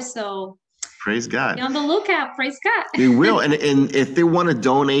excited for. So praise God. be on the lookout. Praise God. We will. And if they want to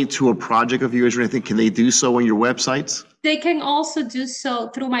donate to a project of yours or anything, can they do so on your websites? They can also do so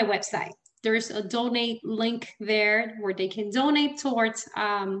through my website. There's a donate link there where they can donate towards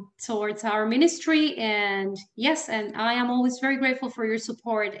our ministry. And yes, and I am always very grateful for your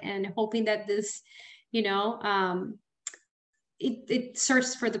support, and hoping that this, it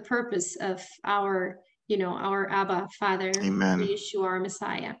serves for the purpose of our Abba Father, Amen. Yeshua, our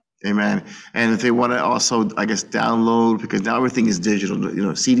Messiah. Amen. And if they want to also, I guess, download, because now everything is digital,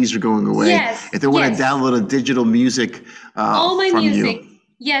 CDs are going away. Yes. If they want to download a digital music all my from music. you.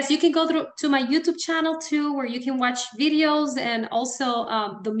 Yes, you can go to my YouTube channel too, where you can watch videos, and also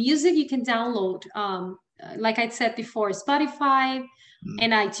the music you can download. Like I said before, Spotify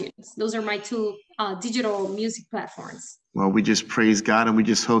and iTunes. Those are my two digital music platforms. Well, we just praise God, and we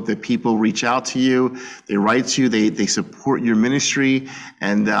just hope that people reach out to you, they write to you, they support your ministry,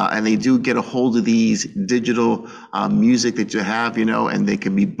 and they do get a hold of these digital music that you have, and they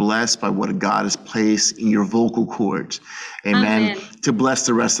can be blessed by what God has placed in your vocal cords. Amen. To bless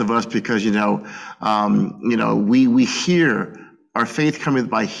the rest of us, because we hear. Our faith cometh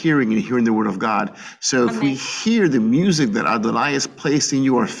by hearing, and hearing the word of God. So if we hear the music that Adonai has placed in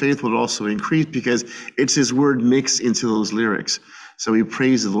you, our faith will also increase, because it's his word mixed into those lyrics. So we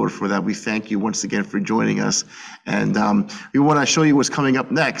praise the Lord for that. We thank you once again for joining us. And we want to show you what's coming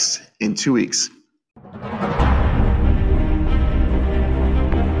up next in 2 weeks.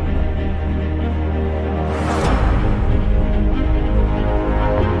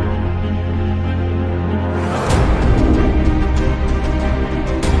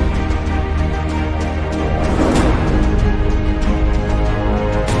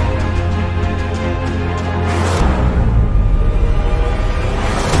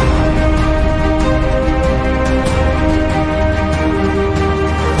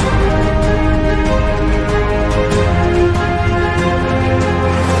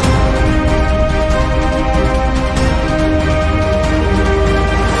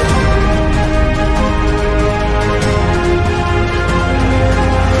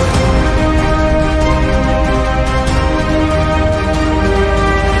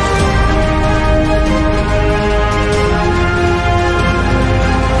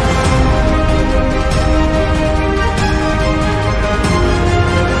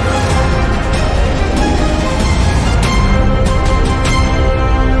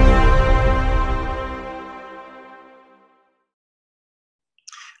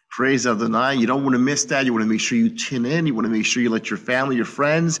 Praise Adonai. You don't want to miss that. You want to make sure you tune in. You want to make sure you let your family, your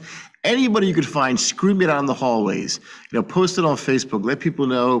friends, anybody you could find, scream it out in the hallways. Post it on Facebook. Let people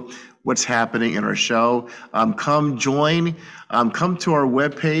know what's happening in our show. Come join. Come to our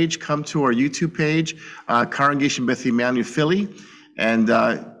webpage. Come to our YouTube page, Congregation Beth Emmanuel Philly, and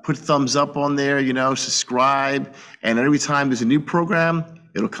put thumbs up on there. Subscribe. And every time there's a new program,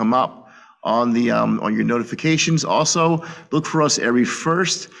 it'll come up on your notifications. Also, look for us every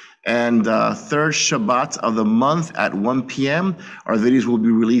first and third Shabbat of the month at 1 p.m. Our videos will be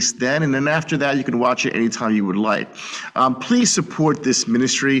released then, and then after that, you can watch it anytime you would like. Please support this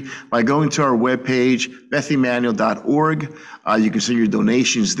ministry by going to our webpage, bethemmanuel.org. You can send your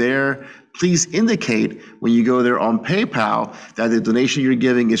donations there. Please indicate when you go there on PayPal that the donation you're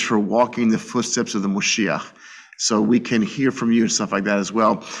giving is for walking the footsteps of the Moshiach, so we can hear from you and stuff like that as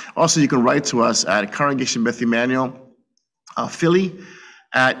well. Also, you can write to us at Congregation Beth Emmanuel Philly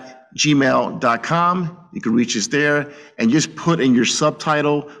 @gmail.com. You can reach us there and just put in your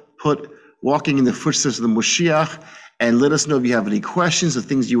subtitle, put walking in the footsteps of the Moshiach, and let us know if you have any questions or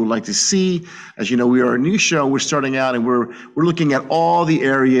things you would like to see. As you know, we are a new show. We're starting out, and we're looking at all the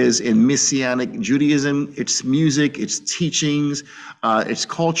areas in Messianic Judaism, its music, its teachings, its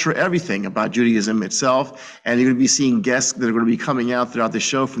culture, everything about Judaism itself. And you're going to be seeing guests that are going to be coming out throughout the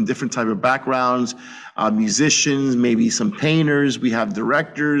show from different type of backgrounds, musicians, maybe some painters. We have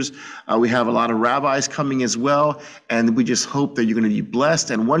directors. We have a lot of rabbis coming as well. And we just hope that you're going to be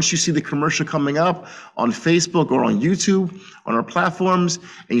blessed. And once you see the commercial coming up on Facebook or on YouTube, on our platforms,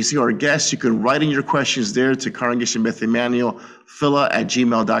 and you see our guests, you can write in your questions there to Congregation Beth Emmanuel,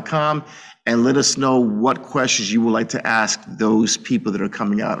 phila@gmail.com, and let us know what questions you would like to ask those people that are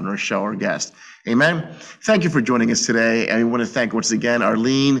coming out on our show, our guests. Amen. Thank you for joining us today. And we want to thank once again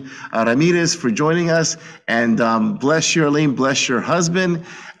Arleen Ramirez for joining us. And bless you, Arleen. Bless your husband,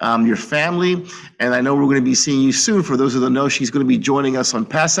 your family. And I know we're going to be seeing you soon. For those who don't know, she's going to be joining us on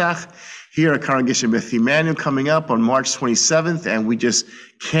Pesach here at Congregation Beth Emmanuel coming up on March 27th. And we just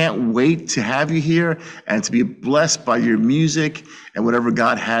can't wait to have you here and to be blessed by your music and whatever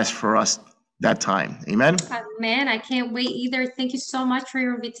God has for us that time. Amen. Amen. I can't wait either. Thank you so much for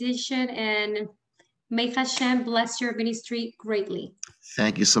your invitation, and may Hashem bless your ministry greatly.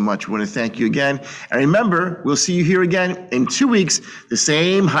 Thank you so much. We want to thank you again. And remember, we'll see you here again in 2 weeks, the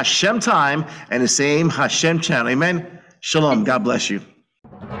same Hashem time and the same Hashem channel. Amen. Shalom. God bless you.